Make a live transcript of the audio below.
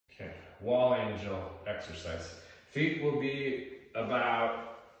wall angel exercise. Feet will be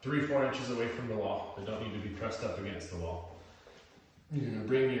about 3-4 inches away from the wall. They don't need to be pressed up against the wall. You're gonna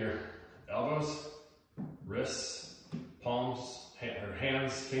bring your elbows, wrists, palms,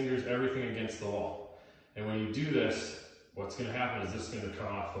 hands, fingers, everything against the wall. And when you do this, what's gonna happen is this is gonna come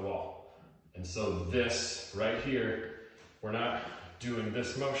off the wall. And so this right here, we're not doing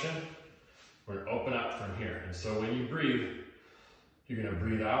this motion, we're gonna open up from here. And so when you breathe, you're gonna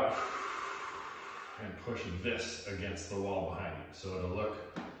breathe out and push this against the wall behind you. So it'll look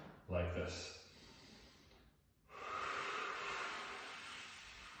like this.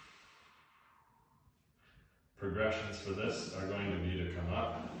 Progressions for this are going to be to come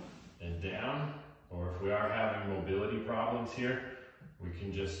up and down, or if we are having mobility problems here, we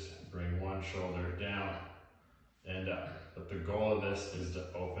can just bring one shoulder down and up. But the goal of this is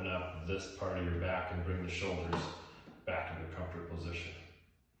to open up this part of your back and bring the shoulders back into a comfortable position.